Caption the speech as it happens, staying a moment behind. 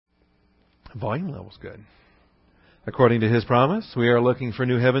Volume level's good. According to His promise, we are looking for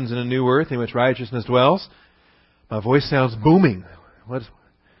new heavens and a new earth in which righteousness dwells. My voice sounds booming.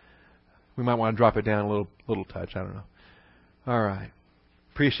 We might want to drop it down a little touch. I don't know. All right.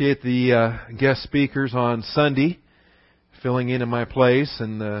 Appreciate the guest speakers on Sunday, filling in my place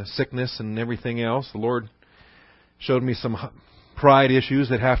and the sickness and everything else. The Lord showed me some pride issues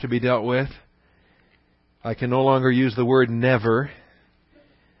that have to be dealt with. I can no longer use the word never.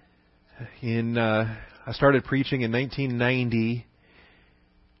 I started preaching in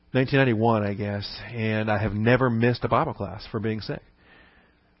 1991, I guess, and I have never missed a Bible class for being sick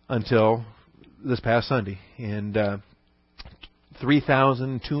until this past Sunday. And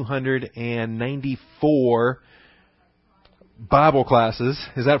 3,294 Bible classes.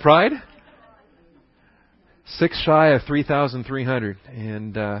 Is that pride? 6 shy of 3,300.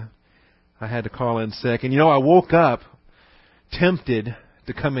 And I had to call in sick. And I woke up tempted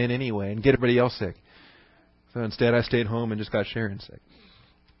to come in anyway and get everybody else sick. So instead I stayed home and just got Sharon sick.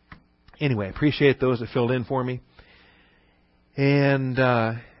 Anyway, appreciate those that filled in for me. And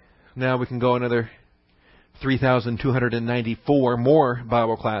now we can go another 3,294 more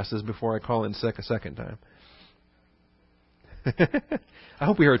Bible classes before I call in sick a second time. I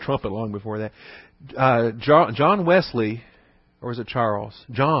hope we heard a trumpet long before that. John Wesley, or was it Charles?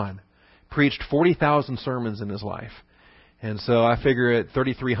 John preached 40,000 sermons in his life. And so I figure at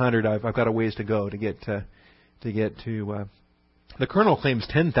 3,300 I've got a ways to go to get to the Colonel claims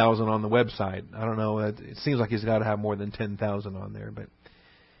 10,000 on the website. I don't know. It seems like he's got to have more than 10,000 on there. But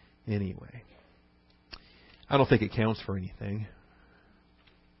anyway, I don't think it counts for anything.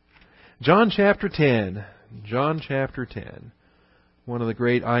 John chapter 10. John chapter 10. One of the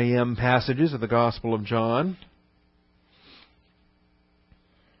great I am passages of the Gospel of John.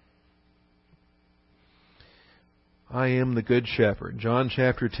 I am the Good Shepherd. John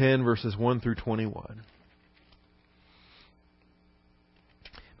chapter 10, verses 1 through 21.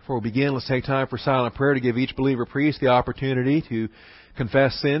 Before we begin, let's take time for silent prayer to give each believer priest the opportunity to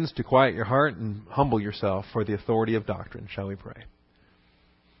confess sins, to quiet your heart, and humble yourself for the authority of doctrine. Shall we pray?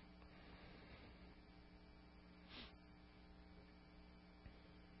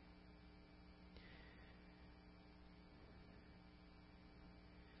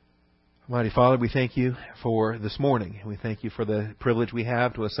 Almighty Father, we thank You for this morning. We thank You for the privilege we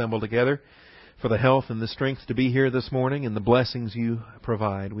have to assemble together, for the health and the strength to be here this morning, and the blessings You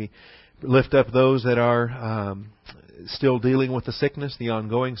provide. We lift up those that are still dealing with the sickness, the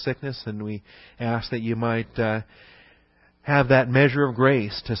ongoing sickness, and we ask that You might have that measure of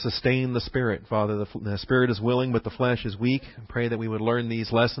grace to sustain the spirit. Father, the spirit is willing, but the flesh is weak. I pray that we would learn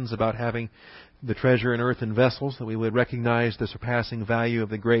these lessons about having the treasure in earthen vessels, that we would recognize the surpassing value of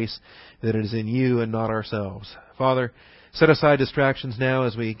the grace that is in You and not ourselves. Father, set aside distractions now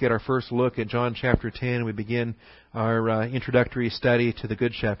as we get our first look at John chapter 10. We begin our introductory study to the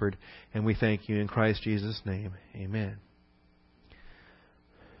Good Shepherd, and we thank You in Christ Jesus' name. Amen.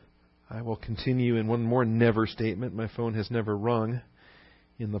 I will continue in one more never statement. My phone has never rung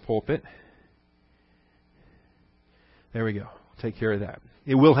in the pulpit. There we go. Take care of that.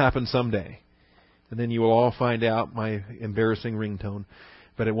 It will happen someday. And then you will all find out my embarrassing ringtone.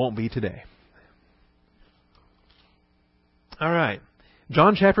 But it won't be today. All right.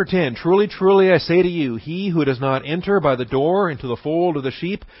 John chapter 10. Truly, truly, I say to you, he who does not enter by the door into the fold of the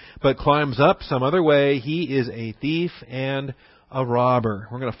sheep, but climbs up some other way, he is a thief and a robber.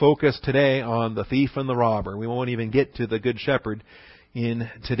 We're going to focus today on the thief and the robber. We won't even get to the Good Shepherd in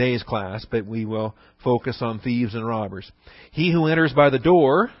today's class, but we will focus on thieves and robbers. He who enters by the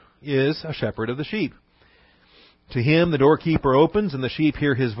door is a shepherd of the sheep. To him the doorkeeper opens, and the sheep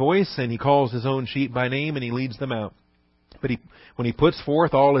hear his voice, and he calls his own sheep by name, and he leads them out. But when he puts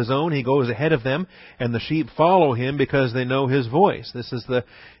forth all his own, he goes ahead of them, and the sheep follow him because they know his voice. This is the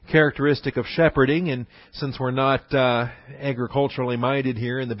characteristic of shepherding, and since we're not agriculturally minded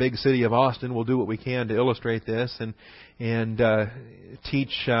here in the big city of Austin, we'll do what we can to illustrate this and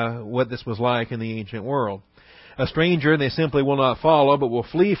teach what this was like in the ancient world. A stranger they simply will not follow, but will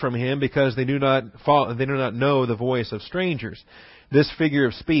flee from him because they do not know the voice of strangers. This figure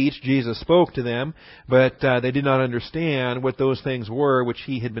of speech Jesus spoke to them, but they did not understand what those things were which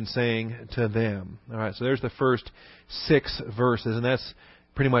he had been saying to them. All right, so there's the first 6 verses, and that's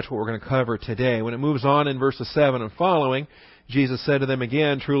pretty much what we're going to cover today. When it moves on in verses 7 and following, Jesus said to them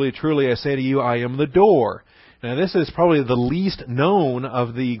again, "Truly, truly, I say to you, I am the door." Now, this is probably the least known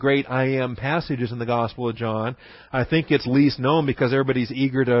of the great I am passages in the Gospel of John. I think it's least known because everybody's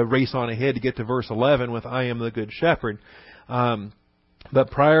eager to race on ahead to get to verse 11 with I am the Good Shepherd.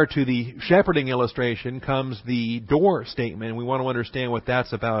 But prior to the shepherding illustration comes the door statement, and we want to understand what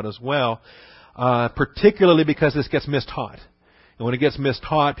that's about as well, particularly because this gets mistaught. And when it gets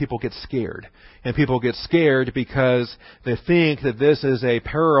mistaught, people get scared. And people get scared because they think that this is a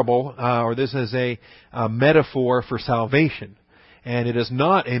parable or this is a metaphor for salvation. And it is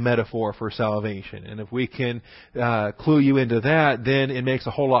not a metaphor for salvation. And if we can clue you into that, then it makes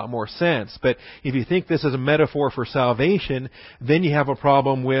a whole lot more sense. But if you think this is a metaphor for salvation, then you have a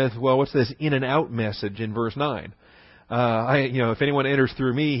problem with, well, what's this in and out message in verse 9? If anyone enters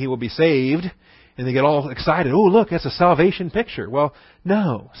through me, he will be saved. And they get all excited. Oh, look, that's a salvation picture. Well,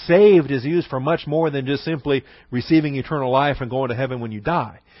 no. Saved is used for much more than just simply receiving eternal life and going to heaven when you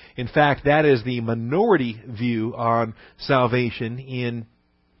die. In fact, that is the minority view on salvation in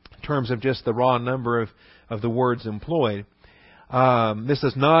terms of just the raw number of the words employed. This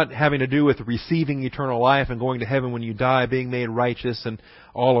is not having to do with receiving eternal life and going to heaven when you die, being made righteous, and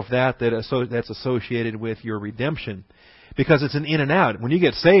all of that's associated with your redemption. Because it's an in and out. When you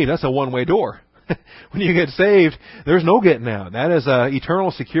get saved, that's a one-way door. When you get saved, there's no getting out. That is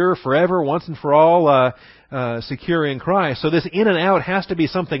eternal, secure, forever, once and for all, secure in Christ. So this in and out has to be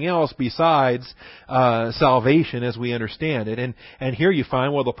something else besides salvation as we understand it. And here you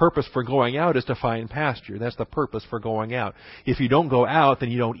find, well, the purpose for going out is to find pasture. That's the purpose for going out. If you don't go out,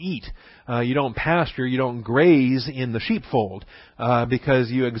 then you don't eat. You don't pasture, you don't graze in the sheepfold,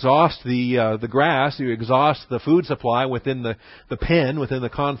 because you exhaust the grass, you exhaust the food supply within the pen, within the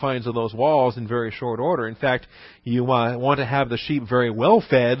confines of those walls in very short order. In fact, you want to have the sheep very well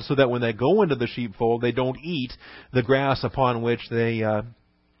fed so that when they go into the sheepfold, they don't eat the grass upon which they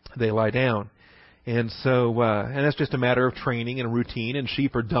lie down. And so, and that's just a matter of training and routine, and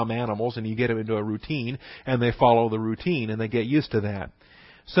sheep are dumb animals, and you get them into a routine, and they follow the routine, and they get used to that.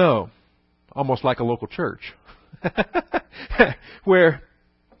 So, almost like a local church, where,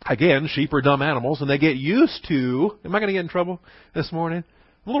 again, sheep are dumb animals, and they get used to, am I going to get in trouble this morning?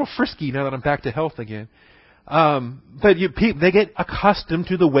 I'm a little frisky now that I'm back to health again. But they get accustomed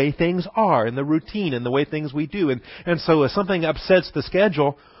to the way things are, and the routine, and the way things we do. And so if something upsets the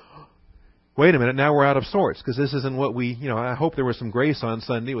schedule, wait a minute, now we're out of sorts, because this isn't what I hope there was some grace on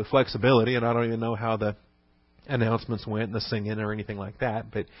Sunday with flexibility, and I don't even know how the announcements went and the singing or anything like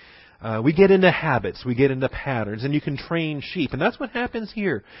that, but we get into habits, we get into patterns, and you can train sheep. And that's what happens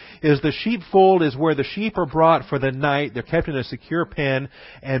here, is the sheepfold is where the sheep are brought for the night. They're kept in a secure pen,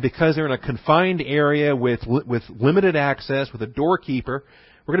 and because they're in a confined area with limited access, with a doorkeeper,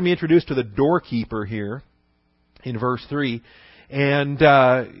 we're going to be introduced to the doorkeeper here in verse 3, and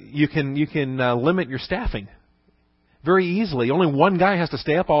you can limit your staffing very easily. Only one guy has to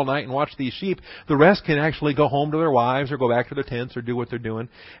stay up all night and watch these sheep. The rest can actually go home to their wives or go back to their tents or do what they're doing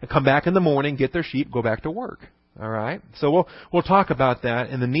and come back in the morning, get their sheep, go back to work. All right? So we'll talk about that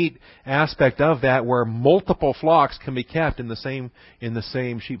and the neat aspect of that where multiple flocks can be kept in the same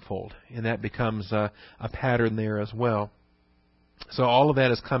sheepfold. And that becomes a pattern there as well. So all of that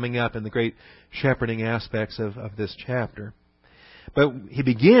is coming up in the great shepherding aspects of this chapter. But he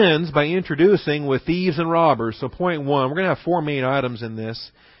begins by introducing with thieves and robbers. So point 1, we're going to have 4 main items in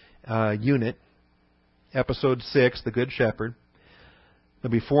this unit. Episode 6, the Good Shepherd.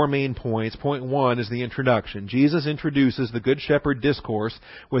 There'll be 4 main points. Point 1 is the introduction. Jesus introduces the Good Shepherd discourse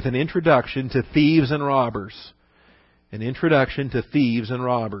with an introduction to thieves and robbers. An introduction to thieves and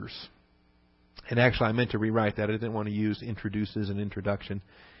robbers. And actually, I meant to rewrite that. I didn't want to use introduces and introduction,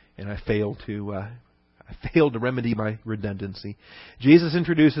 and I failed to remedy my redundancy. Jesus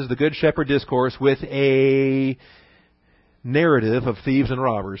introduces the Good Shepherd discourse with a narrative of thieves and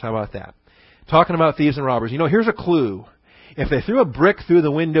robbers. How about that? Talking about thieves and robbers. Here's a clue. If they threw a brick through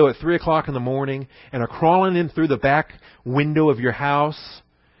the window at 3 o'clock in the morning and are crawling in through the back window of your house,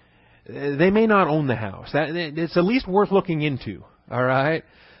 they may not own the house. It's at least worth looking into. All right?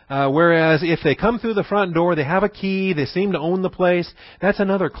 Whereas if they come through the front door, they have a key, they seem to own the place, that's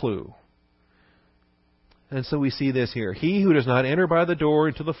another clue. And so we see this here. He who does not enter by the door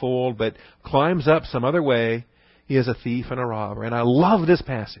into the fold, but climbs up some other way, he is a thief and a robber. And I love this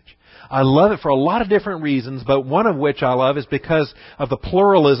passage. I love it for a lot of different reasons, but one of which I love is because of the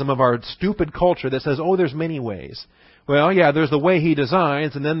pluralism of our stupid culture that says, oh, there's many ways. Well, yeah, there's the way he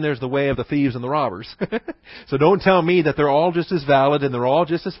designs, and then there's the way of the thieves and the robbers. So don't tell me that they're all just as valid and they're all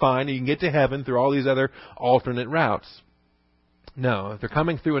just as fine, and you can get to heaven through all these other alternate routes. No, if they're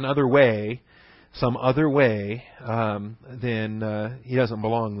coming through another way, some other way, then he doesn't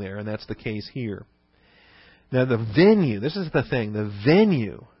belong there, and that's the case here. Now the venue, this is the thing, the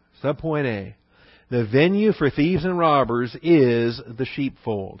venue, subpoint A, the venue for thieves and robbers is the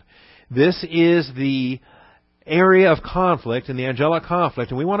sheepfold. This is the area of conflict in the angelic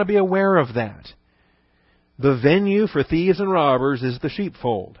conflict, and we want to be aware of that. The venue for thieves and robbers is the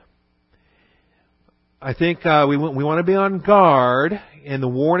sheepfold. I think we want to be on guard in the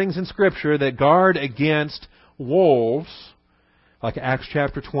warnings in Scripture that guard against wolves, like Acts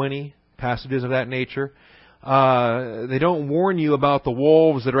chapter 20, passages of that nature. They don't warn you about the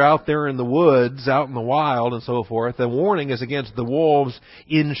wolves that are out there in the woods, out in the wild, and so forth. The warning is against the wolves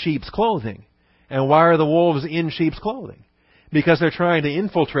in sheep's clothing. And why are the wolves in sheep's clothing? Because they're trying to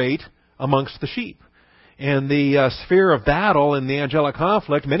infiltrate amongst the sheep. And the sphere of battle in the angelic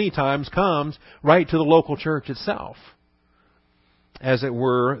conflict many times comes right to the local church itself. As it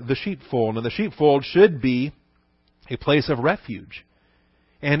were, the sheepfold. And the sheepfold should be a place of refuge.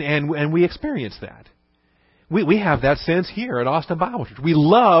 And we experience that. We have that sense here at Austin Bible Church. We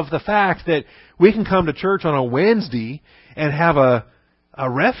love the fact that we can come to church on a Wednesday and have a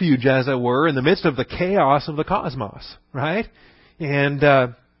refuge, as it were, in the midst of the chaos of the cosmos, right? And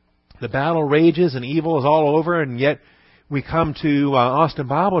the battle rages and evil is all over, and yet we come to Austin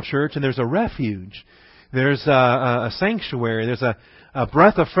Bible Church and there's a refuge. There's a sanctuary. There's a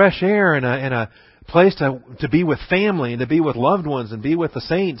breath of fresh air and a place to be with family and to be with loved ones and be with the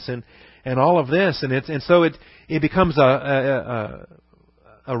saints and all of this. And so it becomes a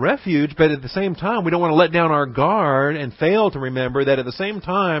refuge, but at the same time, we don't want to let down our guard and fail to remember that at the same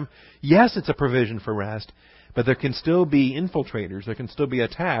time, yes, it's a provision for rest, but there can still be infiltrators. There can still be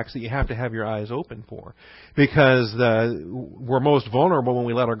attacks that you have to have your eyes open for. Because we're most vulnerable when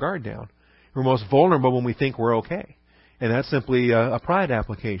we let our guard down. We're most vulnerable when we think we're okay. And that's simply a pride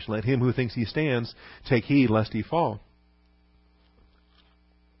application. Let him who thinks he stands take heed lest he fall.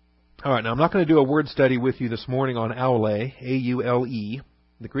 All right, now I'm not going to do a word study with you this morning on aule, A-U-L-E.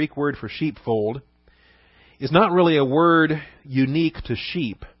 The Greek word for sheepfold is not really a word unique to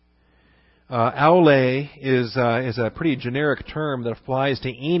sheep. Aule is a pretty generic term that applies to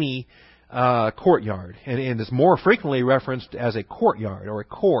any courtyard, and is more frequently referenced as a courtyard or a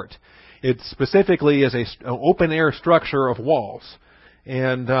court. It specifically is an open-air structure of walls.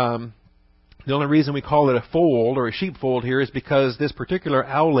 And the only reason we call it a fold or a sheepfold here is because this particular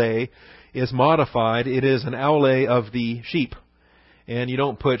aule is modified. It is an aule of the sheep. And you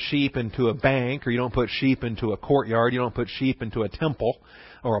don't put sheep into a bank, or you don't put sheep into a courtyard. You don't put sheep into a temple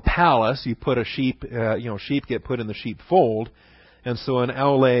or a palace. You put a sheep, sheep get put in the sheepfold. And so an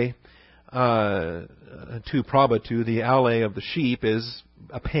aule to probatu, the aule of the sheep, is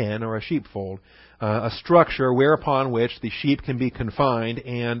a pen or a sheepfold, a structure whereupon which the sheep can be confined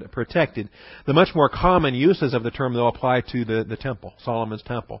and protected. The much more common uses of the term, though, apply to the temple, Solomon's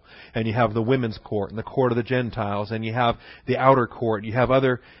temple. And you have the women's court and the court of the Gentiles, and you have the outer court. You have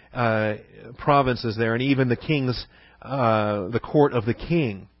other provinces there, and even the king's, the court of the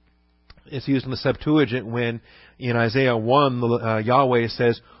king. It's used in the Septuagint when in Isaiah 1, Yahweh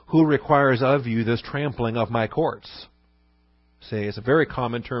says, "Who requires of you this trampling of my courts?" Say, it's a very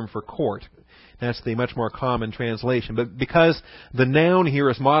common term for court. That's the much more common translation. But because the noun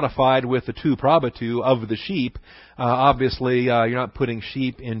here is modified with the tu probatu of the sheep, obviously you're not putting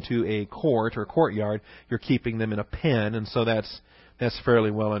sheep into a court or courtyard. You're keeping them in a pen, and so that's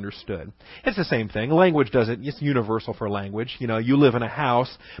fairly well understood. It's the same thing. Language does it. It's universal for language. You live in a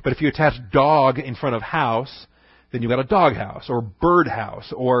house, but if you attach dog in front of house, then you've got a dog house or bird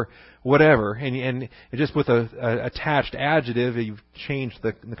house or whatever. And just with a attached adjective, you've changed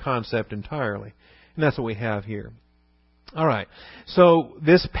the concept entirely. And that's what we have here. All right. So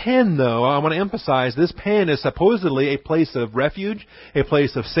this pen, though, I want to emphasize, this pen is supposedly a place of refuge, a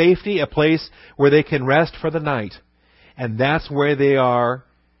place of safety, a place where they can rest for the night. And that's where they are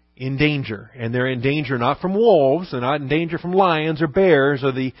in danger. And they're in danger not from wolves, they're not in danger from lions or bears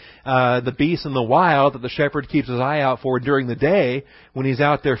or the beasts in the wild that the shepherd keeps his eye out for during the day when he's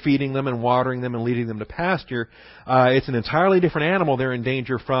out there feeding them and watering them and leading them to pasture. It's an entirely different animal they're in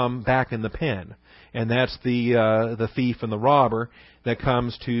danger from back in the pen. And that's the thief and the robber that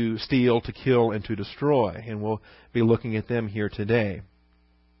comes to steal, to kill, and to destroy. And we'll be looking at them here today.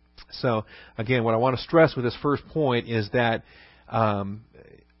 So, again, what I want to stress with this first point is that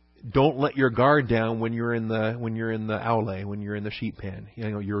don't let your guard down when you're in the aule, when you're in the sheep pen.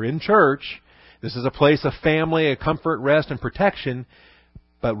 You're in church. This is a place of family, a comfort, rest, and protection.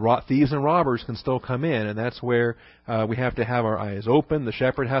 But thieves and robbers can still come in, and that's where we have to have our eyes open. The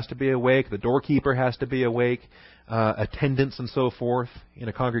shepherd has to be awake. The doorkeeper has to be awake. Attendants and so forth. In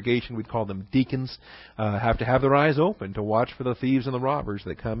a congregation, we'd call them deacons. Have to have their eyes open to watch for the thieves and the robbers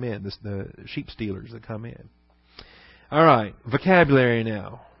that come in, the sheep stealers that come in. All right, vocabulary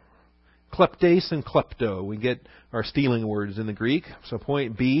now. Kleptes and klepto. We get our stealing words in the Greek. So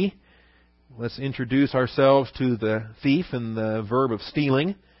point B, let's introduce ourselves to the thief and the verb of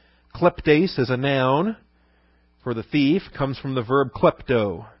stealing. Kleptes is a noun for the thief, comes from the verb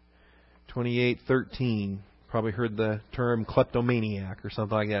klepto. 28:13. Probably heard the term kleptomaniac or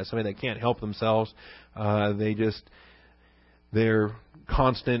something like that. Somebody that can't help themselves. They're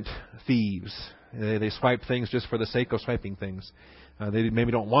constant thieves. They swipe things just for the sake of swiping things. They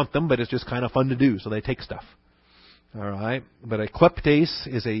maybe don't want them, but it's just kind of fun to do, so they take stuff. All right, but a kleptes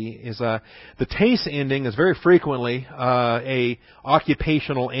the tes ending is very frequently a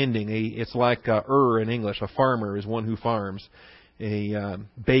occupational ending. It's like in English. A farmer is one who farms. A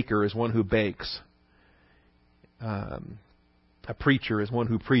baker is one who bakes. A preacher is one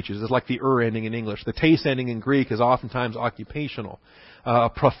who preaches. It's like the ending in English. The tes ending in Greek is oftentimes occupational. A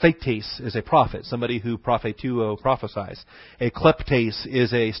prophetes is a prophet, somebody who prophetuo prophesies. A kleptes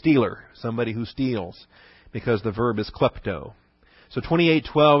is a stealer, somebody who steals, because the verb is klepto. So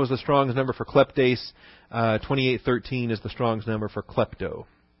 28:12 is the Strong's number for kleptes. 28:13 is the Strong's number for klepto.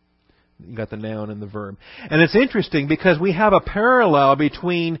 You got the noun and the verb. And it's interesting because we have a parallel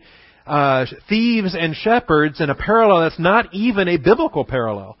between thieves and shepherds, and a parallel that's not even a biblical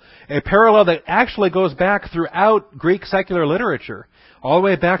parallel. A parallel that actually goes back throughout Greek secular literature, all the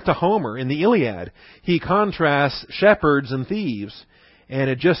way back to Homer in the Iliad. He contrasts shepherds and thieves. And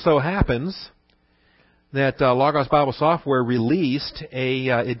it just so happens that Logos Bible Software released a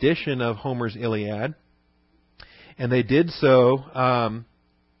edition of Homer's Iliad. And they did so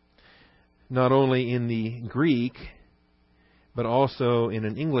not only in the Greek, but also in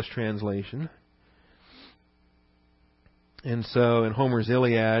an English translation. And so in Homer's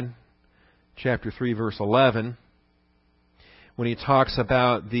Iliad, chapter 3, verse 11, when he talks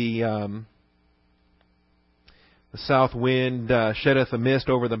about the south wind sheddeth a mist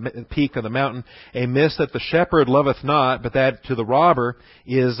over the peak of the mountain, a mist that the shepherd loveth not, but that to the robber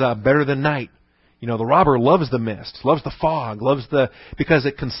is better than night. You know, the robber loves the mist, loves the fog, because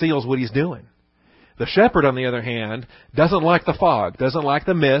it conceals what he's doing. The shepherd, on the other hand, doesn't like the fog, doesn't like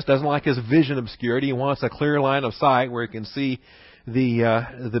the mist, doesn't like his vision obscured. He wants a clear line of sight where he can see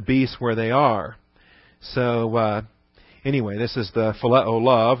the beasts where they are. So, anyway, this is the phileo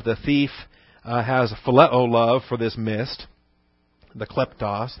love. The thief has a phileo love for this mist. The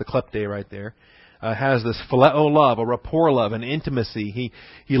kleptos, the klepte right there, has this phileo love, a rapport love, an intimacy.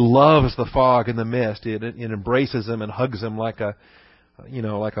 He loves the fog and the mist. It embraces him and hugs him like a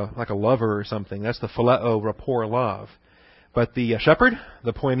lover or something. That's the phileo rapport love. But the shepherd,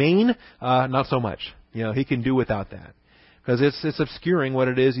 the poimen, not so much. You know, he can do without that, because it's obscuring what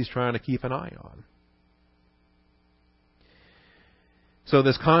it is he's trying to keep an eye on. So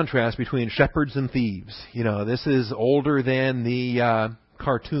this contrast between shepherds and thieves, you know, this is older than the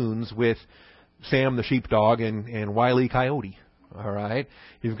cartoons with Sam the sheepdog and Wile E. Coyote. All right,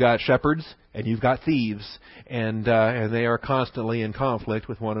 you've got shepherds and you've got thieves, and they are constantly in conflict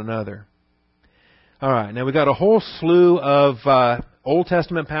with one another. All right, now we've got a whole slew of Old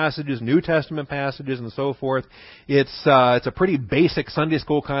Testament passages, New Testament passages, and so forth. It's a pretty basic Sunday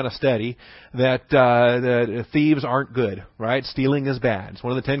school kind of study that thieves aren't good, right? Stealing is bad. It's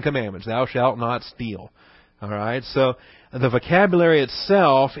one of the 10 Commandments. Thou shalt not steal. All right, so the vocabulary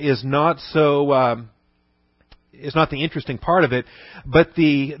itself is not so. Is not the interesting part of it, but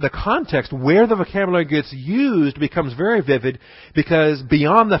the context where the vocabulary gets used becomes very vivid, because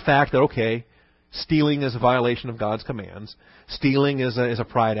beyond the fact that, okay, stealing is a violation of God's commands, stealing is a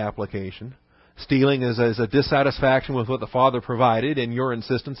pride application, stealing is a dissatisfaction with what the Father provided and your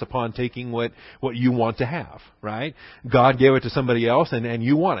insistence upon taking what you want to have, right? God gave it to somebody else and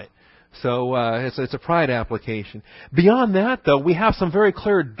you want it. So it's a pride application. Beyond that, though, we have some very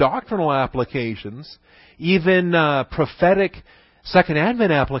clear doctrinal applications, even prophetic Second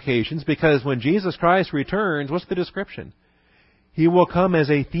Advent applications, because when Jesus Christ returns, what's the description? He will come as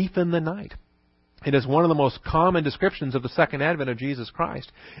a thief in the night. It is one of the most common descriptions of the Second Advent of Jesus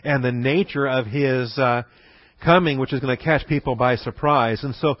Christ and the nature of His coming, which is going to catch people by surprise.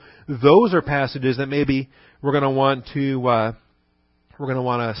 And so those are passages that maybe we're going to want to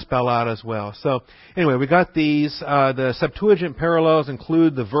spell out as well. So anyway, we got these. The Septuagint parallels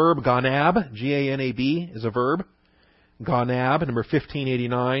include the verb ganab. G-A-N-A-B is a verb. Ganab, number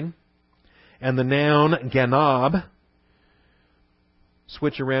 1589. And the noun ganab.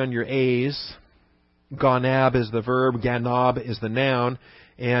 Switch around your A's. Ganab is the verb. Ganab is the noun.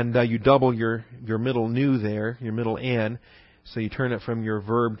 And you double your middle nu there, your middle N. So you turn it from your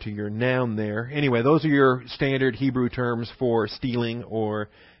verb to your noun there. Anyway, those are your standard Hebrew terms for stealing or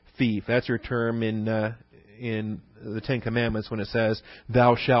thief. That's your term in the 10 Commandments when it says,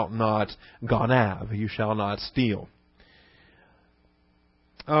 "Thou shalt not ganav," you shall not steal.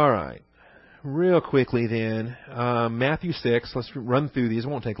 All right. real quickly then, Matthew 6, let's run through these. It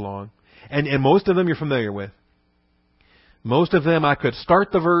won't take long. And most of them you're familiar with. Most of them I could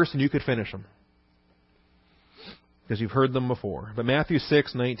start the verse and you could finish them, because you've heard them before. But Matthew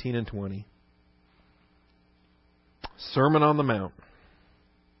 6, 19 and 20. Sermon on the Mount.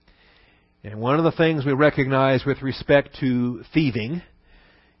 And one of the things we recognize with respect to thieving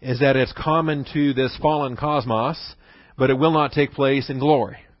is that it's common to this fallen cosmos, but it will not take place in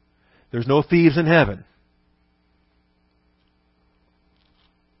glory. There's no thieves in heaven.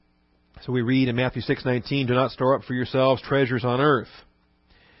 So we read in Matthew 6:19, "Do not store up for yourselves treasures on earth,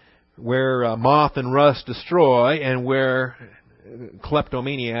 where moth and rust destroy, and where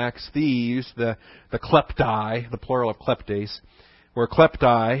kleptomaniacs, thieves, the kleptai, the plural of kleptes, where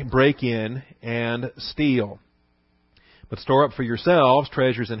kleptai break in and steal. But store up for yourselves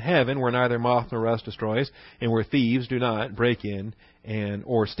treasures in heaven, where neither moth nor rust destroys, and where thieves do not break in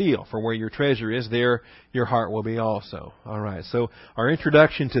or steal. For where your treasure is, there your heart will be also." All right. So our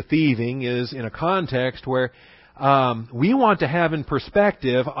introduction to thieving is in a context where we want to have in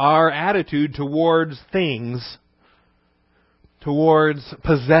perspective our attitude towards things, towards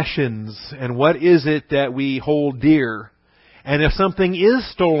possessions, and what is it that we hold dear. And if something is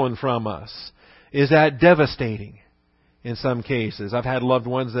stolen from us, is that devastating? In some cases, I've had loved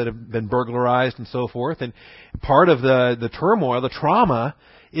ones that have been burglarized and so forth, and part of the turmoil, the trauma,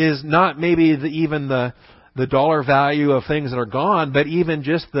 is not maybe even the dollar value of things that are gone, but even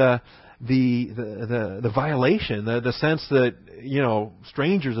just the violation, the sense that,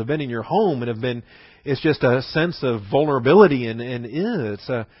 strangers have been in your home and have been. It's just a sense of vulnerability, and it's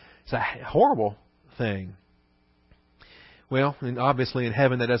a horrible thing. Well, and obviously in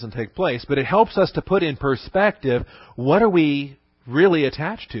heaven that doesn't take place, but it helps us to put in perspective, what are we really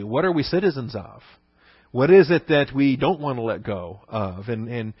attached to? What are we citizens of? What is it that we don't want to let go of,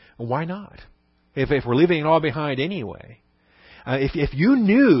 and why not? If we're leaving it all behind anyway. If you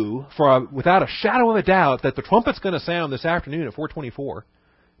knew without a shadow of a doubt that the trumpet's going to sound this afternoon at 4:24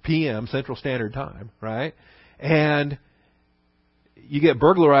 p.m. Central Standard Time, right? And you get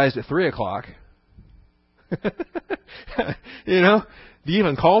burglarized at 3 o'clock. Do you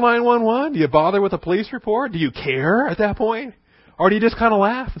even call 911? Do you bother with a police report? Do you care at that point? Or do you just kind of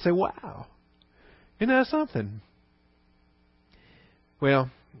laugh and say, wow, isn't that something? Well,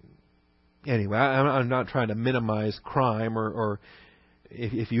 anyway, I'm not trying to minimize crime or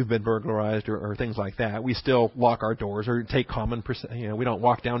if you've been burglarized or things like that. We still lock our doors or take common, we don't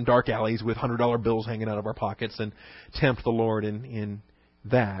walk down dark alleys with $100 bills hanging out of our pockets and tempt the Lord in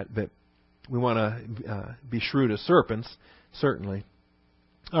that. But we want to be shrewd as serpents, certainly.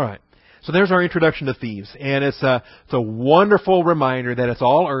 All right. So there's our introduction to thieves. And it's a wonderful reminder that it's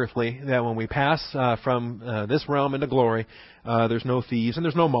all earthly, that when we pass from this realm into glory, there's no thieves and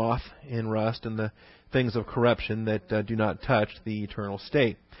there's no moth and rust and the things of corruption that do not touch the eternal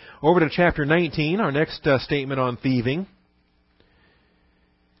state. Over to chapter 19, our next statement on thieving.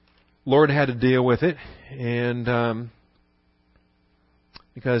 Lord had to deal with it, and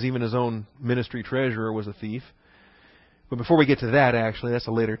because even his own ministry treasurer was a thief. But before we get to that, actually, that's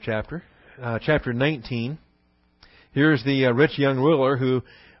a later chapter. Chapter 19. Here's the rich young ruler who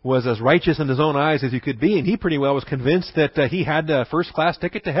was as righteous in his own eyes as he could be, and he pretty well was convinced that he had a first-class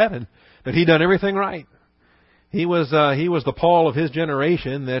ticket to heaven, that he'd done everything right. He was the Paul of his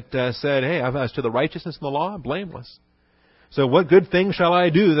generation that said, "Hey, as to the righteousness of the law, I'm blameless. So what good thing shall I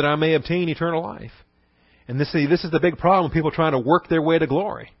do that I may obtain eternal life?" And this is the big problem, people trying to work their way to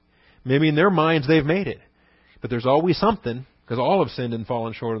glory. Maybe in their minds they've made it. But there's always something, because all have sinned and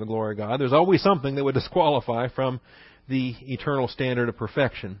fallen short of the glory of God. There's always something that would disqualify from the eternal standard of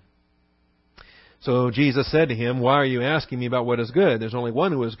perfection. So Jesus said to him, "Why are you asking me about what is good? There's only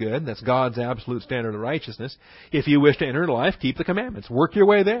one who is good. That's God's absolute standard of righteousness. If you wish to enter life, keep the commandments. Work your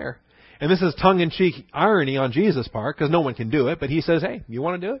way there." And this is tongue-in-cheek irony on Jesus' part, because no one can do it. But he says, "Hey, you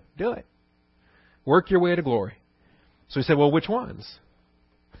want to do it? Do it. Work your way to glory." So he said, "Well, which ones?"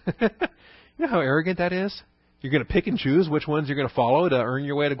 You know how arrogant that is? You're going to pick and choose which ones you're going to follow to earn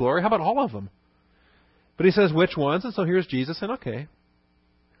your way to glory? How about all of them? But he says, which ones? And so here's Jesus saying, okay,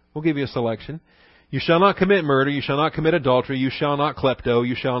 we'll give you a selection. You shall not commit murder. You shall not commit adultery. You shall not klepto.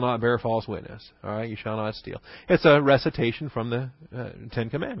 You shall not bear false witness. All right, you shall not steal. It's a recitation from the Ten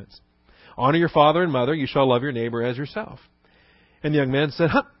Commandments. Honor your father and mother. You shall love your neighbor as yourself. And the young man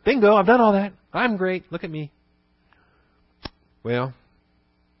said, bingo, I've done all that. I'm great. Look at me. Well,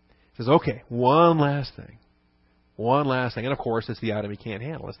 he says, okay, one last thing. One last thing. And of course, it's the item he can't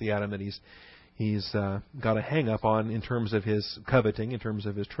handle. It's the item that he's got a hang up on in terms of his coveting, in terms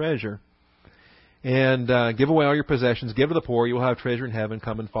of his treasure. and give away all your possessions. Give to the poor. You will have treasure in heaven.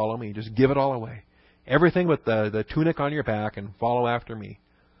 Come and follow me. Just give it all away. Everything but the tunic on your back, and follow after me.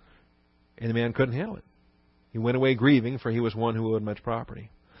 And the man couldn't handle it. He went away grieving, for he was one who owed much property.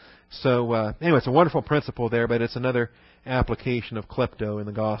 So anyway, it's a wonderful principle there, but it's another application of klepto in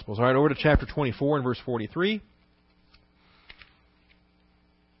the Gospels. All right, over to chapter 24 and verse 43.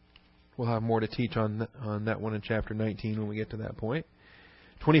 We'll have more to teach on that one in chapter 19 when we get to that point.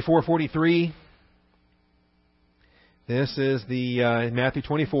 24:43. This is the in Matthew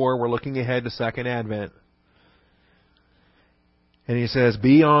 24. We're looking ahead to Second Advent. And he says,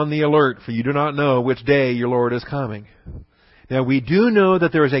 "Be on the alert, for you do not know which day your Lord is coming." Now, we do know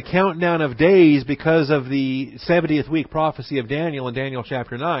that there is a countdown of days because of the 70th week prophecy of Daniel in Daniel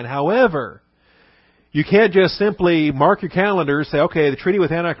chapter 9. However, you can't just simply mark your calendar, say, okay, the treaty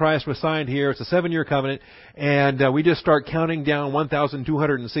with Antichrist was signed here, it's a 7-year covenant, and we just start counting down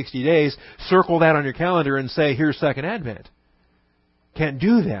 1,260 days, circle that on your calendar and say, here's Second Advent. Can't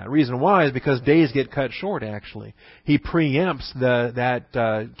do that. Reason why is because days get cut short, actually. He preempts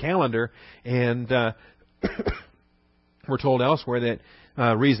that calendar, and we're told elsewhere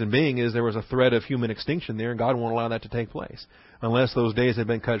that reason being is there was a threat of human extinction there, and God won't allow that to take place. Unless those days had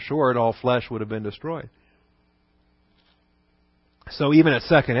been cut short, all flesh would have been destroyed. So even at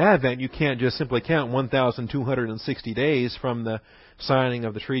Second Advent, you can't just simply count 1,260 days from the signing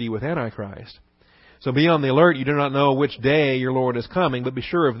of the treaty with Antichrist. So be on the alert. You do not know which day your Lord is coming, but be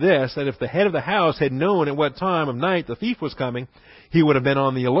sure of this, that if the head of the house had known at what time of night the thief was coming, he would have been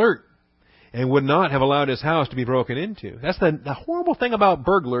on the alert and would not have allowed his house to be broken into. That's the horrible thing about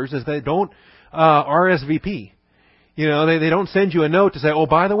burglars, is they don't RSVP. You know, they don't send you a note to say, oh,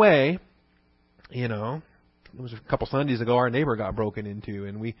 by the way, you know, it was a couple Sundays ago our neighbor got broken into,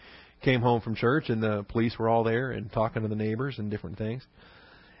 and we came home from church and the police were all there and talking to the neighbors and different things.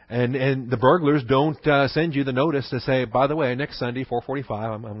 And the burglars don't send you the notice to say, by the way, next Sunday,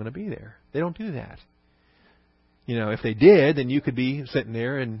 4:45, I'm going to be there. They don't do that. You know, if they did, then you could be sitting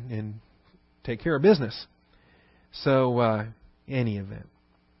there and take care of business. So, any event,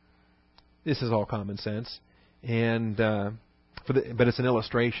 this is all common sense, and but it's an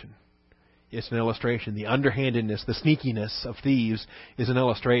illustration. It's an illustration. The underhandedness, the sneakiness of thieves is an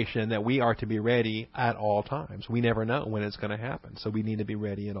illustration that we are to be ready at all times. We never know when it's going to happen, so we need to be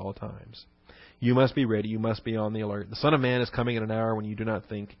ready at all times. You must be ready. You must be on the alert. The Son of Man is coming at an hour when you do not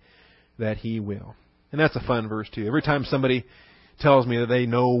think that He will. And that's a fun verse, too. Every time somebody tells me that they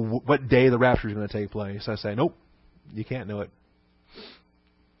know what day the rapture is going to take place, I say, nope, you can't know it.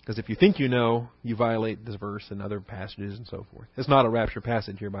 Because if you think you know, you violate this verse and other passages and so forth. It's not a rapture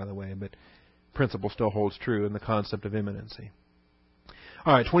passage here, by the way, but principle still holds true in the concept of imminency.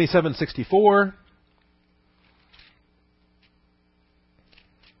 All right, 27:64.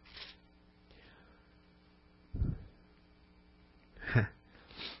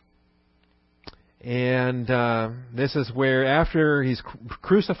 And this is where after He's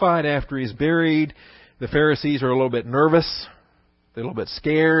crucified, after He's buried, the Pharisees are a little bit nervous. They're a little bit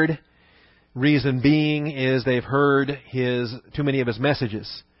scared. Reason being is they've heard too many of His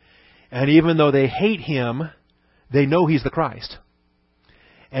messages. And even though they hate Him, they know He's the Christ.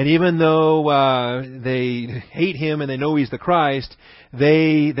 And even though they hate Him and they know He's the Christ,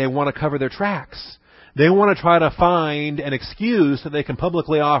 they want to cover their tracks. They want to try to find an excuse that they can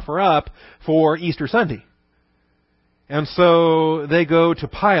publicly offer up for Easter Sunday. And so they go to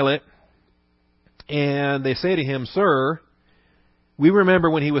Pilate and they say to him, "Sir, we remember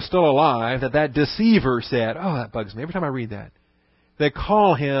when He was still alive that deceiver said," oh, that bugs me every time I read that. They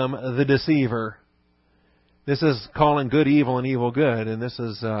call Him the deceiver. This is calling good evil and evil good, and this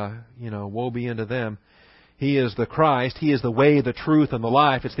is, woe be unto them. He is the Christ. He is the way, the truth, and the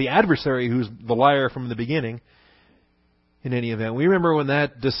life. It's the adversary who's the liar from the beginning. In any event, we remember when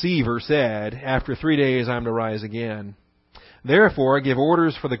that deceiver said, "After 3 days I'm to rise again. Therefore, give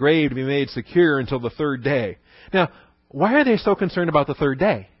orders for the grave to be made secure until the third day." Now, why are they so concerned about the third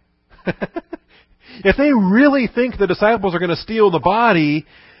day? If they really think the disciples are going to steal the body,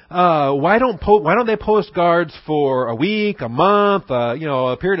 why don't they post guards for a week, a month,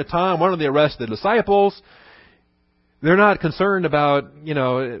 a period of time? Why don't they arrest the disciples? They're not concerned about,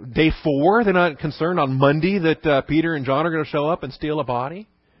 day 4. They're not concerned on Monday that Peter and John are going to show up and steal a body.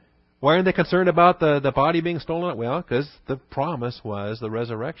 Why aren't they concerned about the body being stolen? Well, because the promise was the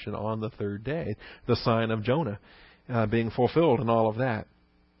resurrection on the third day, the sign of Jonah being fulfilled and all of that.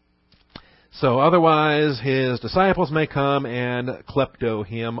 So otherwise, His disciples may come and klepto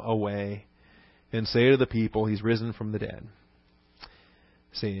Him away and say to the people, He's risen from the dead.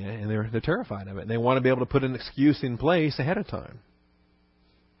 See, and they're terrified of it. And they want to be able to put an excuse in place ahead of time.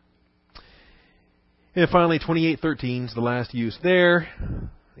 And finally, 28:13 is the last use there.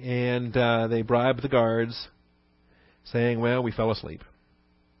 And they bribe the guards, saying, well, we fell asleep.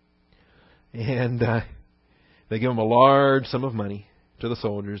 And they give them a large sum of money to the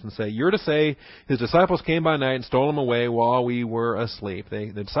soldiers and say, you're to say his disciples came by night and stole him away while we were asleep.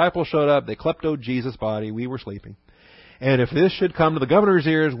 The disciples showed up, they kleptoed Jesus' body, we were sleeping. And if this should come to the governor's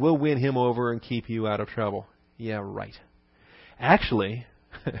ears, we'll win him over and keep you out of trouble. Yeah, right. Actually,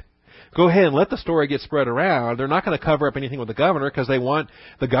 go ahead and let the story get spread around. They're not going to cover up anything with the governor because they want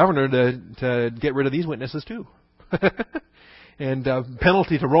the governor to get rid of these witnesses too. And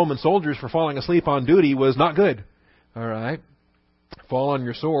penalty to Roman soldiers for falling asleep on duty was not good. All right. Fall on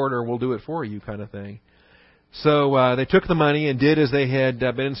your sword or we'll do it for you kind of thing. So they took the money and did as they had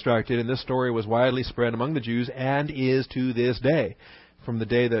been instructed, and this story was widely spread among the Jews and is to this day. From the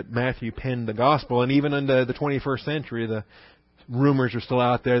day that Matthew penned the gospel, and even into the 21st century, the rumors are still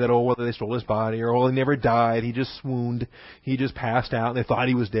out there that, oh, well, they stole his body, or, oh, he never died, he just swooned, he just passed out, and they thought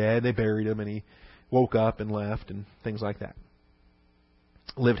he was dead, they buried him, and he woke up and left, and things like that.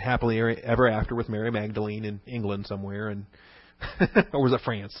 Lived happily ever after with Mary Magdalene in England somewhere, and or was it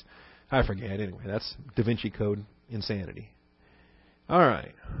France? I forget. Anyway, that's Da Vinci Code insanity. All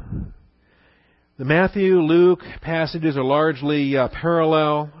right. The Matthew, Luke passages are largely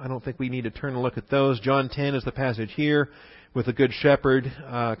parallel. I don't think we need to turn and look at those. John 10 is the passage here with the Good Shepherd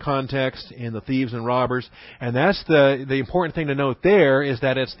context and the thieves and robbers. And that's the important thing to note there is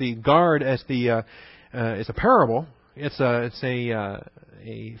that it's the guard, it's a parable. It's a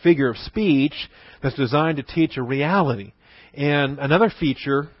figure of speech that's designed to teach a reality. And another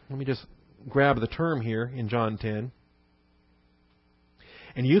feature, let me just grab the term here in John 10.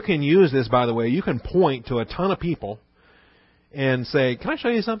 And you can use this, by the way, you can point to a ton of people and say, can I show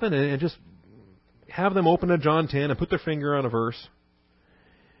you something? And just have them open to John 10 and put their finger on a verse.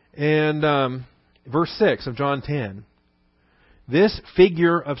 And verse 6 of John 10, this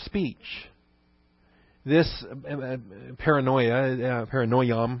figure of speech, this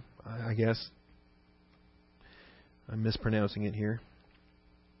paranoiam, I guess. I'm mispronouncing it here.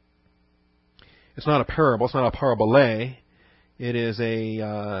 It's not a parable. It's not a parabole. It is a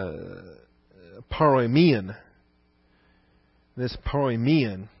paroimian. This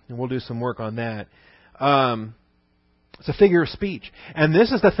paroimian, and we'll do some work on that. It's a figure of speech, and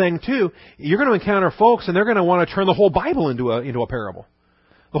this is the thing too. You're going to encounter folks, and they're going to want to turn the whole Bible into a parable.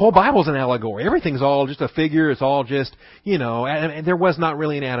 The whole Bible's an allegory. Everything's all just a figure. It's all just, and there was not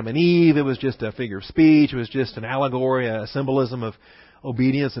really an Adam and Eve. It was just a figure of speech. It was just an allegory, a symbolism of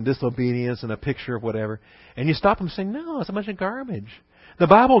obedience and disobedience and a picture of whatever. And you stop them saying, no, it's a bunch of garbage. The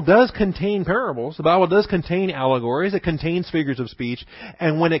Bible does contain parables. The Bible does contain allegories. It contains figures of speech.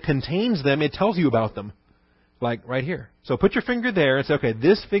 And when it contains them, it tells you about them. Like right here. So put your finger there and say, okay,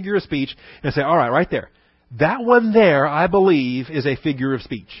 this figure of speech, and say, all right, right there. That one there, I believe, is a figure of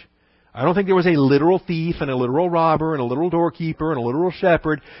speech. I don't think there was a literal thief and a literal robber and a literal doorkeeper and a literal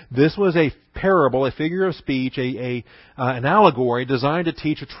shepherd. This was a parable, a figure of speech, an allegory designed to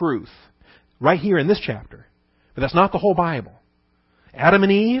teach a truth. Right here in this chapter. But that's not the whole Bible. Adam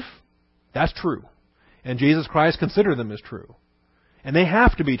and Eve, that's true. And Jesus Christ considered them as true. And they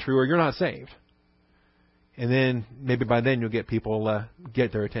have to be true or you're not saved. And then, maybe by then you'll get people,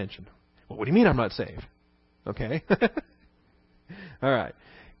 get their attention. Well, what do you mean I'm not saved? Okay. All right.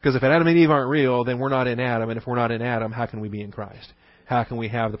 Because if Adam and Eve aren't real, then we're not in Adam. And if we're not in Adam, how can we be in Christ? How can we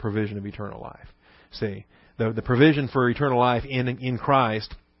have the provision of eternal life? See, the provision for eternal life in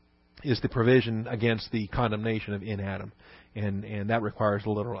Christ is the provision against the condemnation of in Adam. And that requires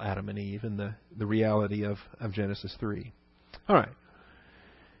the literal Adam and Eve and the reality of Genesis 3. All right.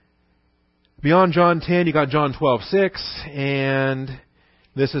 Beyond John 10, you got John 12:6, and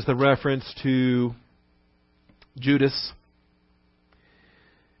this is the reference to Judas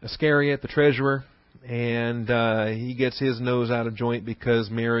Iscariot, the treasurer, and he gets his nose out of joint because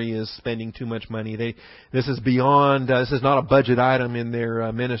Mary is spending too much money. This is beyond. This is not a budget item in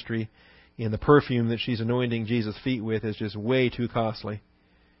their ministry. And the perfume that she's anointing Jesus' feet with is just way too costly.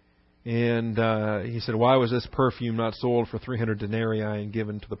 And he said, "Why was this perfume not sold for 300 denarii and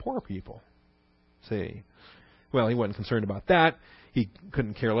given to the poor people?" See, well, he wasn't concerned about that. He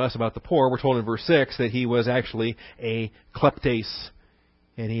couldn't care less about the poor. We're told in verse 6 that he was actually a kleptes,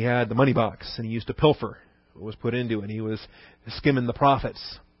 and he had the money box, and he used to pilfer what was put into it. He was skimming the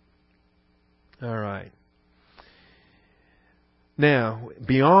profits. All right. Now,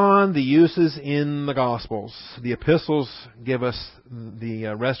 beyond the uses in the Gospels, the epistles give us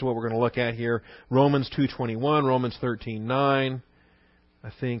the rest of what we're going to look at here. Romans 2:21, Romans 13:9. I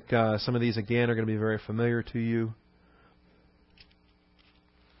think some of these, again, are going to be very familiar to you.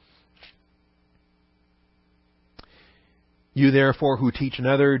 You therefore who teach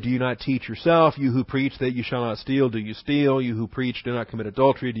another, do you not teach yourself? You who preach that you shall not steal, do you steal? You who preach do not commit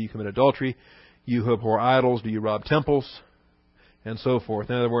adultery, do you commit adultery? You who abhor idols, do you rob temples? And so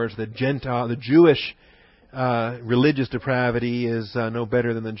forth. In other words, the Jewish religious depravity is no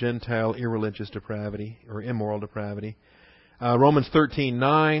better than the Gentile irreligious depravity or immoral depravity. Romans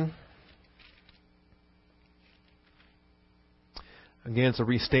 13:9. Again, it's a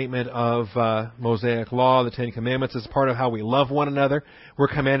restatement of Mosaic law, the Ten Commandments. It's part of how we love one another. We're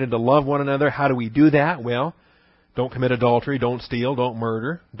commanded to love one another. How do we do that? Well, don't commit adultery, don't steal, don't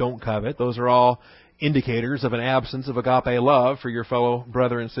murder, don't covet. Those are all indicators of an absence of agape love for your fellow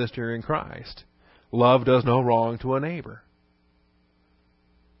brother and sister in Christ. Love does no wrong to a neighbor.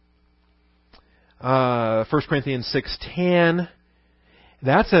 1 Corinthians 6:10.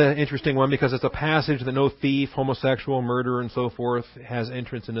 That's an interesting one because it's a passage that no thief, homosexual, murderer, and so forth has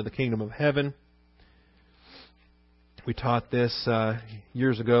entrance into the kingdom of heaven. We taught this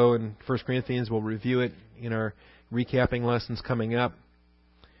years ago in 1 Corinthians. We'll review it in our recapping lessons coming up.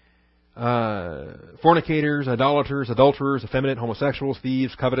 Fornicators, idolaters, adulterers, effeminate, homosexuals,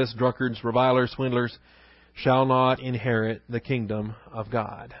 thieves, covetous, drunkards, revilers, swindlers shall not inherit the kingdom of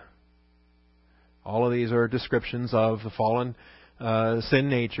God. All of these are descriptions of the fallen sin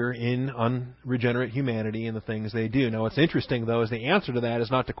nature in unregenerate humanity and the things they do. Now, what's interesting, though, is the answer to that is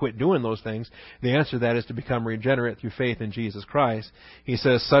not to quit doing those things. The answer to that is to become regenerate through faith in Jesus Christ. He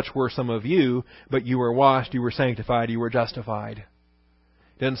says, such were some of you, but you were washed, you were sanctified, you were justified.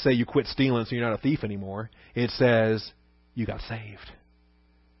 It doesn't say you quit stealing so you're not a thief anymore. It says you got saved.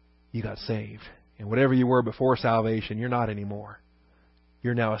 You got saved. And whatever you were before salvation, you're not anymore.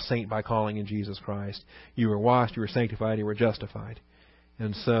 You're now a saint by calling in Jesus Christ. You were washed, you were sanctified, you were justified.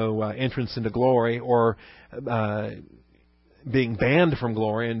 And so entrance into glory or being banned from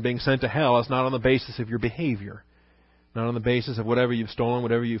glory and being sent to hell is not on the basis of your behavior. Not on the basis of whatever you've stolen,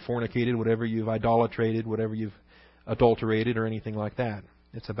 whatever you've fornicated, whatever you've idolatrated, whatever you've adulterated or anything like that.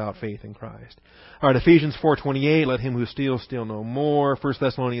 It's about faith in Christ. All right, Ephesians 4:28, let him who steals steal no more. 1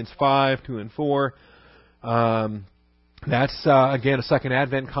 Thessalonians 5:2 and 4. That's again a second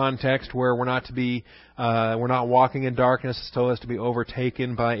Advent context where we're not walking in darkness so as to be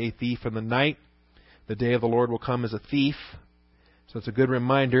overtaken by a thief in the night. The day of the Lord will come as a thief. So it's a good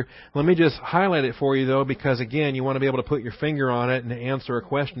reminder. Let me just highlight it for you though, because again, you want to be able to put your finger on it and answer a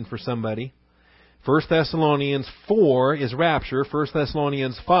question for somebody. 1 Thessalonians 4 is rapture. 1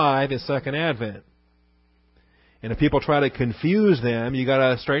 Thessalonians 5 is second Advent. And if people try to confuse them, you got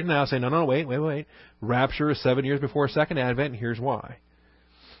to straighten out. Say, no, wait. Rapture is 7 years before Second Advent, and here's why.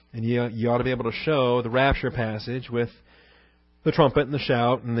 And you ought to be able to show the rapture passage with the trumpet and the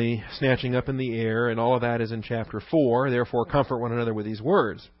shout and the snatching up in the air, and all of that is in chapter 4. Therefore, comfort one another with these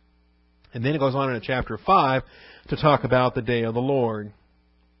words. And then it goes on in chapter 5 to talk about the day of the Lord.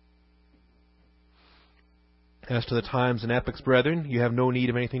 As to the times and epochs, brethren, you have no need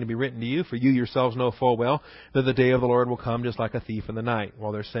of anything to be written to you, for you yourselves know full well that the day of the Lord will come just like a thief in the night.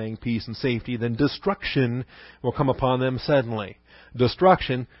 While they're saying peace and safety, then destruction will come upon them suddenly.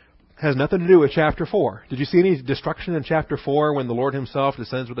 Destruction has nothing to do with chapter 4. Did you see any destruction in chapter 4 when the Lord himself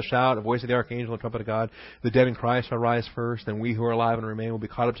descends with a shout, a voice of the archangel, and the trumpet of God? The dead in Christ shall rise first, and we who are alive and remain will be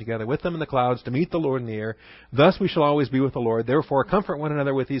caught up together with them in the clouds to meet the Lord in the air. Thus we shall always be with the Lord. Therefore comfort one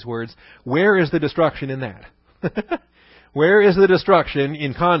another with these words. Where is the destruction in that? Where is the destruction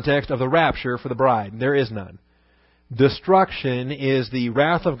in context of the rapture for the bride? There is none. Destruction is the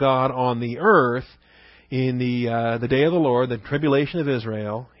wrath of God on the earth in the day of the Lord, the tribulation of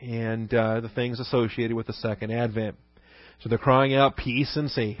Israel, and the things associated with the second advent. So they're crying out peace and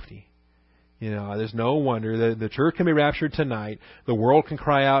safety. You know, there's no wonder the church can be raptured tonight. The world can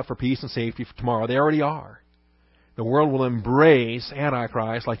cry out for peace and safety for tomorrow. They already are. The world will embrace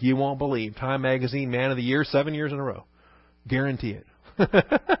Antichrist like you won't believe. Time Magazine Man of the Year, 7 years in a row. Guarantee it.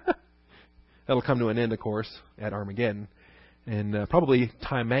 That'll come to an end, of course, at Armageddon. And probably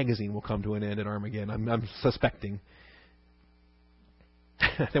Time Magazine will come to an end at Armageddon. I'm suspecting.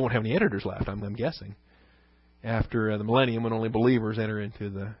 They won't have any editors left, I'm guessing. After the millennium, when only believers enter into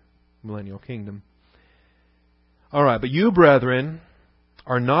the millennial kingdom. All right, but you, brethren,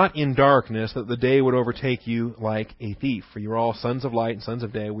 are not in darkness, that the day would overtake you like a thief. For you are all sons of light and sons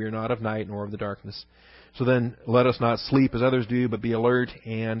of day. We are not of night nor of the darkness. So then let us not sleep as others do, but be alert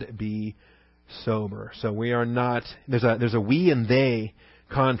and be sober. So we are not, there's a we and they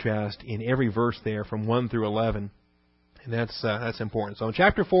contrast in every verse there from 1 through 11. And that's important. So in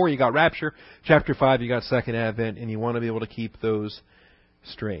chapter 4 you got rapture, chapter 5 you got second advent, and you want to be able to keep those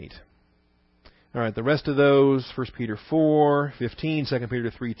straight. All right, the rest of those, 1 Peter 4:15, 2 Peter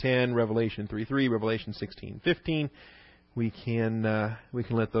 3:10, Revelation 3:3, Revelation 16:15, we can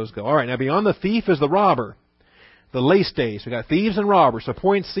let those go. All right, now beyond the thief is the robber, the leistes. We got thieves and robbers. So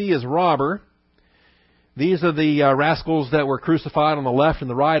point C is robber. These are the rascals that were crucified on the left and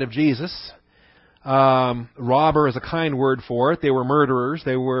the right of Jesus. Robber is a kind word for it. They were murderers.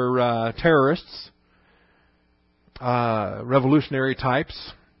 They were terrorists, revolutionary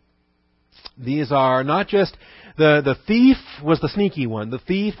types. These are not just the thief was the sneaky one. The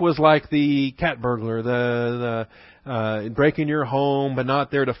thief was like the cat burglar, the breaking your home but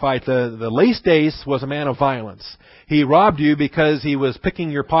not there to fight. The leistes was a man of violence. He robbed you because he was picking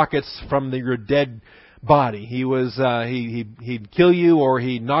your pockets from your dead body. He was he'd kill you, or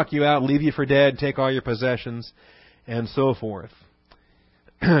he'd knock you out, leave you for dead, take all your possessions, and so forth.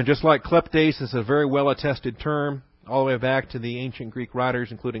 Just like kleptes is a very well attested term, all the way back to the ancient Greek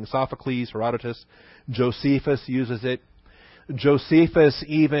writers, including Sophocles, Herodotus. Josephus uses it. Josephus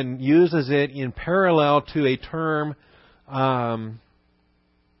even uses it in parallel to a term. Can't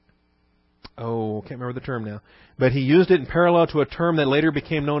remember the term now, but he used it in parallel to a term that later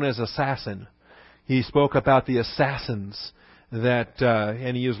became known as assassin. He spoke about the assassins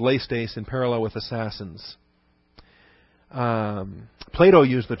and he used leistes in parallel with assassins. Plato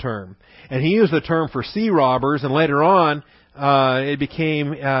used the term, and he used the term for sea robbers, and later on it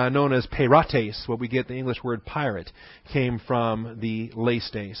became known as pirates. What we get the English word pirate came from the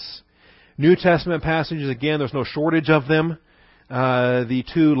leistes. New Testament passages, again, there's no shortage of them. The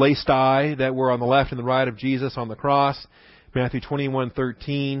two leistai that were on the left and the right of Jesus on the cross, Matthew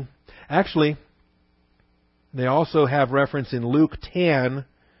 21:13. Actually, they also have reference in Luke 10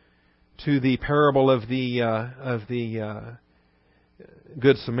 to the parable of the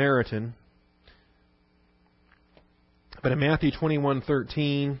Good Samaritan. But in Matthew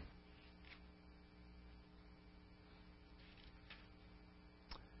 21:13,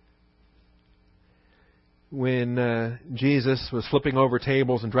 when Jesus was flipping over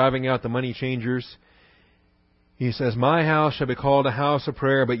tables and driving out the money changers, he says, "My house shall be called a house of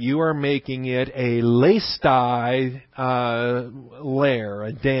prayer, but you are making it a leistai lair,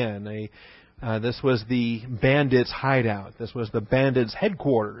 a den." This was the bandits' hideout. This was the bandits'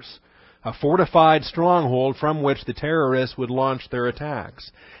 headquarters, a fortified stronghold from which the terrorists would launch their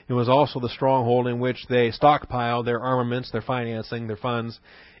attacks. It was also the stronghold in which they stockpiled their armaments, their financing, their funds,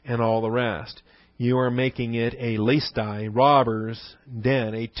 and all the rest. You are making it a leistai, robber's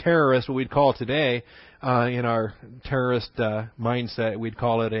den, a terrorist, what we'd call today, in our terrorist mindset, we'd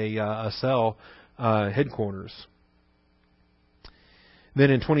call it a cell headquarters. Then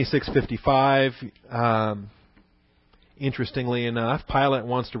in 26:55, interestingly enough, Pilate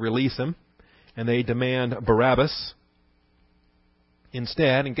wants to release him, and they demand Barabbas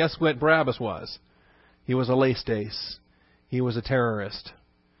instead. And guess what Barabbas was? He was a leistes. He was a terrorist.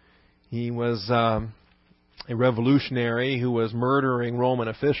 He was a revolutionary who was murdering Roman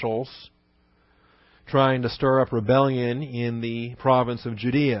officials, trying to stir up rebellion in the province of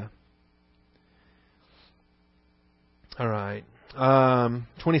Judea. All right.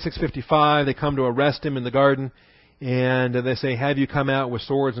 26:55, they come to arrest him in the garden, and they say, "Have you come out with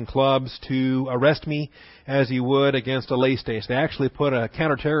swords and clubs to arrest me as you would against a leistes?" They actually put a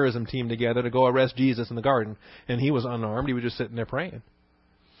counterterrorism team together to go arrest Jesus in the garden, and he was unarmed. He was just sitting there praying,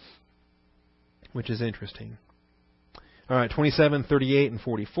 which is interesting. All right, 27:38 and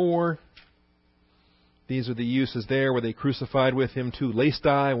 44. These are the uses there where they crucified with him two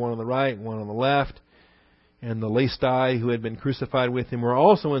leistai, one on the right, one on the left. And the leistai who had been crucified with him were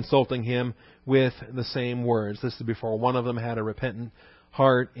also insulting him with the same words. This is before one of them had a repentant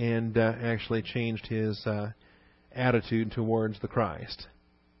heart and actually changed his attitude towards the Christ.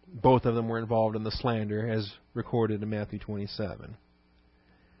 Both of them were involved in the slander as recorded in Matthew 27.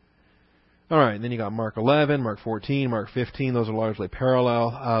 All right, and then you got Mark 11, Mark 14, Mark 15. Those are largely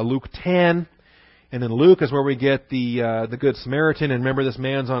parallel. Luke 10. And then Luke is where we get the Good Samaritan. And remember, this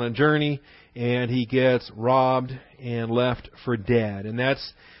man's on a journey, and he gets robbed and left for dead. And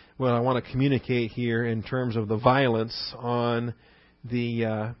that's what I want to communicate here in terms of the violence on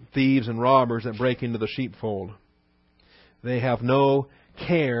the thieves and robbers that break into the sheepfold. They have no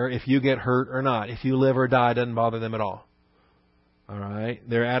care if you get hurt or not. If you live or die, it doesn't bother them at all. All right?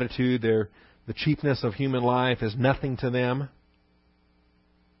 Their attitude, the cheapness of human life is nothing to them.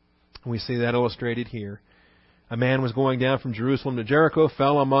 We see that illustrated here. A man was going down from Jerusalem to Jericho,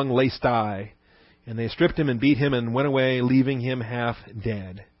 fell among leistai, and they stripped him and beat him and went away, leaving him half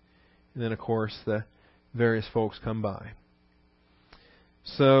dead. And then, of course, the various folks come by.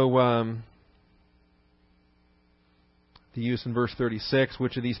 So, the use in verse 36,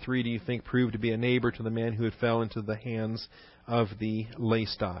 which of these three do you think proved to be a neighbor to the man who had fell into the hands of the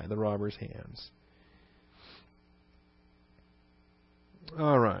leistai, the robber's hands?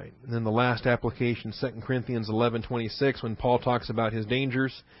 All right. And then the last application, 2 Corinthians 11:26, when Paul talks about his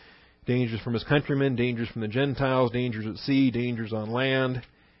dangers. Dangers from his countrymen, dangers from the Gentiles, dangers at sea, dangers on land.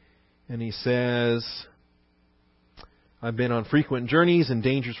 And he says, I've been on frequent journeys and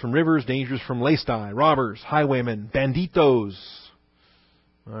dangers from rivers, dangers from lacei, robbers, highwaymen, banditos.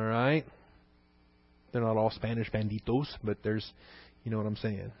 All right. They're not all Spanish banditos, but there's, you know what I'm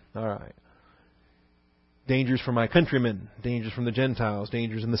saying. All right. Dangers from my countrymen, dangers from the Gentiles,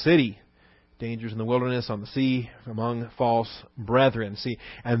 dangers in the city, dangers in the wilderness, on the sea, among false brethren. See,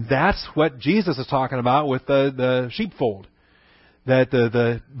 and that's what Jesus is talking about with the sheepfold. That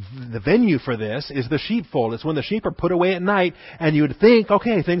the venue for this is the sheepfold. It's when the sheep are put away at night, and you would think,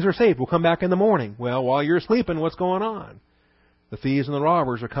 okay, things are safe. We'll come back in the morning. Well, while you're sleeping, what's going on? The thieves and the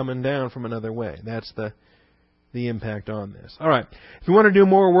robbers are coming down from another way. That's the impact on this. All right. If you want to do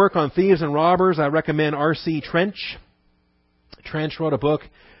more work on thieves and robbers, I recommend R.C. Trench. Trench wrote a book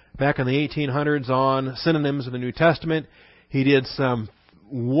back in the 1800s on synonyms of the New Testament. He did some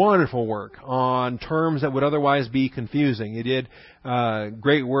wonderful work on terms that would otherwise be confusing. He did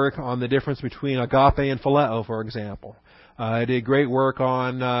great work on the difference between agape and phileo, for example. He did great work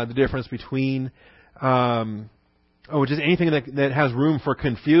on the difference between just anything that has room for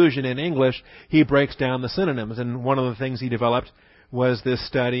confusion in English. He breaks down the synonyms, and one of the things he developed was this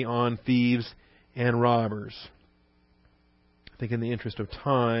study on thieves and robbers. I think in the interest of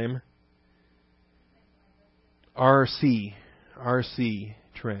time, R.C.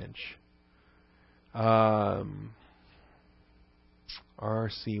 Trench. R.C.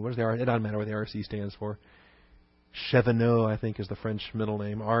 What is the R? It doesn't matter what the R.C. stands for. Chevenot, I think, is the French middle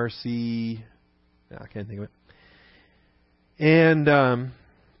name. R.C. I can't think of it. And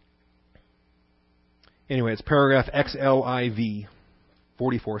anyway, it's paragraph XLIV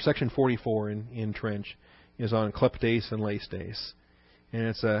 44, section 44 in Trench is on kleptes and lestes, and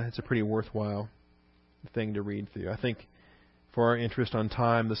it's a pretty worthwhile thing to read through. I think for our interest on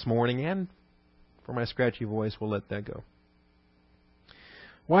time this morning and for my scratchy voice, we'll let that go.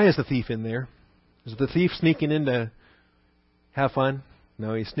 Why is the thief in there? Is the thief sneaking in to have fun?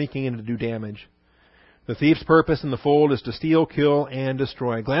 No, he's sneaking in to do damage. The thief's purpose in the fold is to steal, kill, and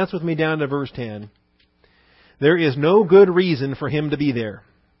destroy. Glance with me down to verse 10. There is no good reason for him to be there.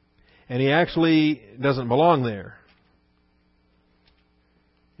 And he actually doesn't belong there.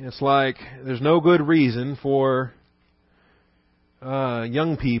 It's like there's no good reason for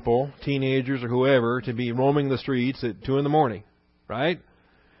young people, teenagers or whoever, to be roaming the streets at 2 a.m, right?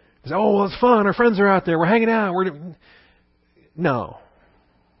 They say, oh, well, it's fun. Our friends are out there. We're hanging out. No.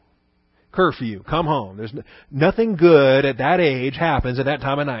 Curfew. Come home. There's nothing good at that age happens at that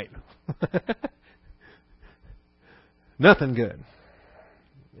time of night. Nothing good.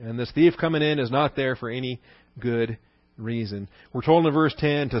 And this thief coming in is not there for any good reason. We're told in verse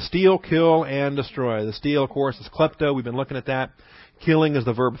 10 to steal, kill, and destroy. The steal, of course, is klepto. We've been looking at that. Killing is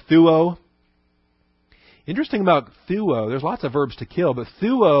the verb thuo. Interesting about thuo, there's lots of verbs to kill, but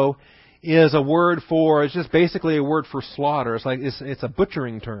thuo is a word for, it's just basically a word for slaughter. It's like it's a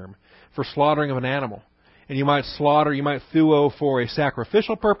butchering term for slaughtering of an animal. And you might thuo for a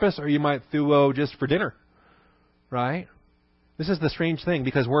sacrificial purpose, or you might thuo just for dinner. Right? This is the strange thing,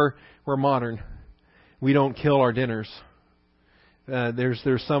 because we're modern. We don't kill our dinners.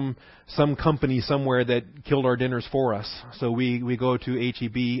 There's some company somewhere that killed our dinners for us. So we go to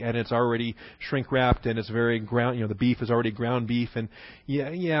H-E-B and it's already shrink wrapped and it's very ground. The beef is already ground beef, and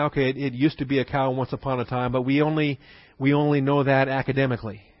okay. It used to be a cow once upon a time, but we only know that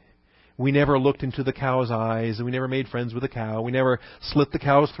academically. We never looked into the cow's eyes, and we never made friends with the cow. We never slit the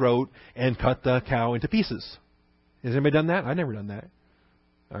cow's throat and cut the cow into pieces. Has anybody done that? I've never done that.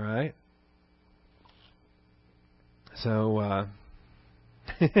 All right. So,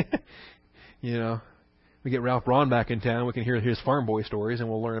 we get Ralph Braun back in town. We can hear his farm boy stories, and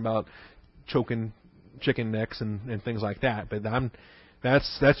we'll learn about choking chicken necks and things like that. But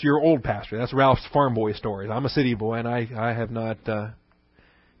that's your old pastor. That's Ralph's farm boy stories. I'm a city boy, and I have not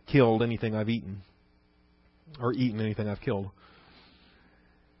killed anything I've eaten, or eaten anything I've killed.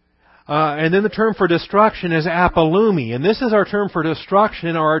 And then the term for destruction is apolumi, and this is our term for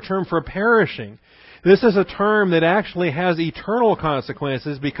destruction, or our term for perishing. This is a term that actually has eternal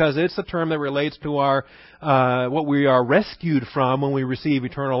consequences, because it's a term that relates to our what we are rescued from when we receive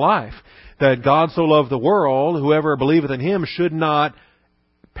eternal life. That God so loved the world, whoever believeth in Him should not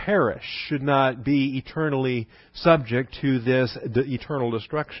perish, should not be eternally subject to this eternal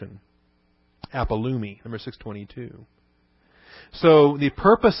destruction. Apolumi, number 622. So the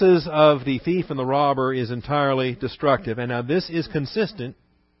purposes of the thief and the robber is entirely destructive. And now this is consistent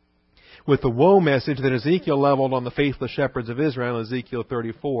with the woe message that Ezekiel leveled on the faithless shepherds of Israel in Ezekiel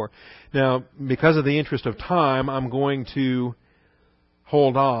 34. Now, because of the interest of time, I'm going to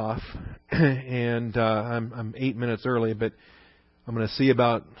hold off, and I'm 8 minutes early, but I'm going to see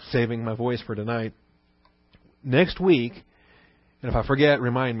about saving my voice for tonight. Next week, and if I forget,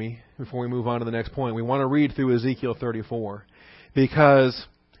 remind me before we move on to the next point, we want to read through Ezekiel 34, because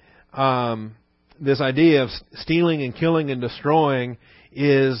this idea of stealing and killing and destroying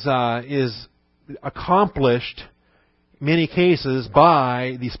is accomplished in many cases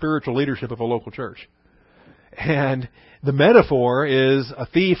by the spiritual leadership of a local church. And the metaphor is a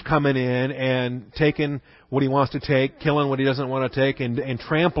thief coming in and taking what he wants to take, killing what he doesn't want to take, and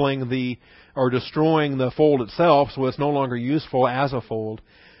trampling or destroying the fold itself, so it's no longer useful as a fold.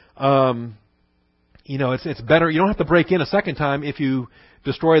 It's better. You don't have to break in a second time if you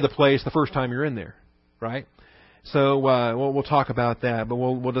destroy the place the first time you're in there, right? So we'll talk about that, but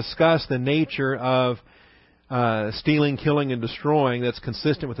we'll discuss the nature of stealing, killing, and destroying that's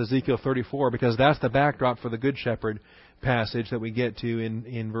consistent with Ezekiel 34, because that's the backdrop for the Good Shepherd passage that we get to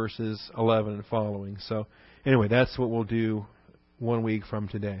in verses 11 and following. So anyway, that's what we'll do 1 week from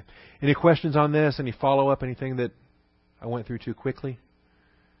today. Any questions on this? Any follow-up? Anything that I went through too quickly?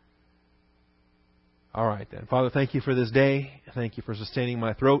 All right, then. Father, thank you for this day. Thank you for sustaining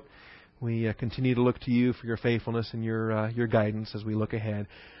my throat. We continue to look to you for your faithfulness and your guidance as we look ahead.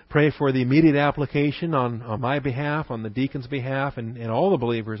 Pray for the immediate application on my behalf, on the deacon's behalf, and all the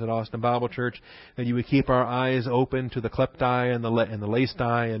believers at Austin Bible Church, that you would keep our eyes open to the kleptai and the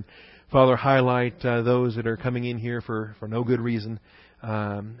leistai, and Father, highlight those that are coming in here for no good reason,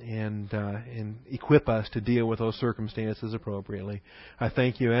 and equip us to deal with those circumstances appropriately. I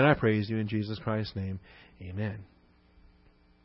thank you and I praise you in Jesus Christ's name. Amen.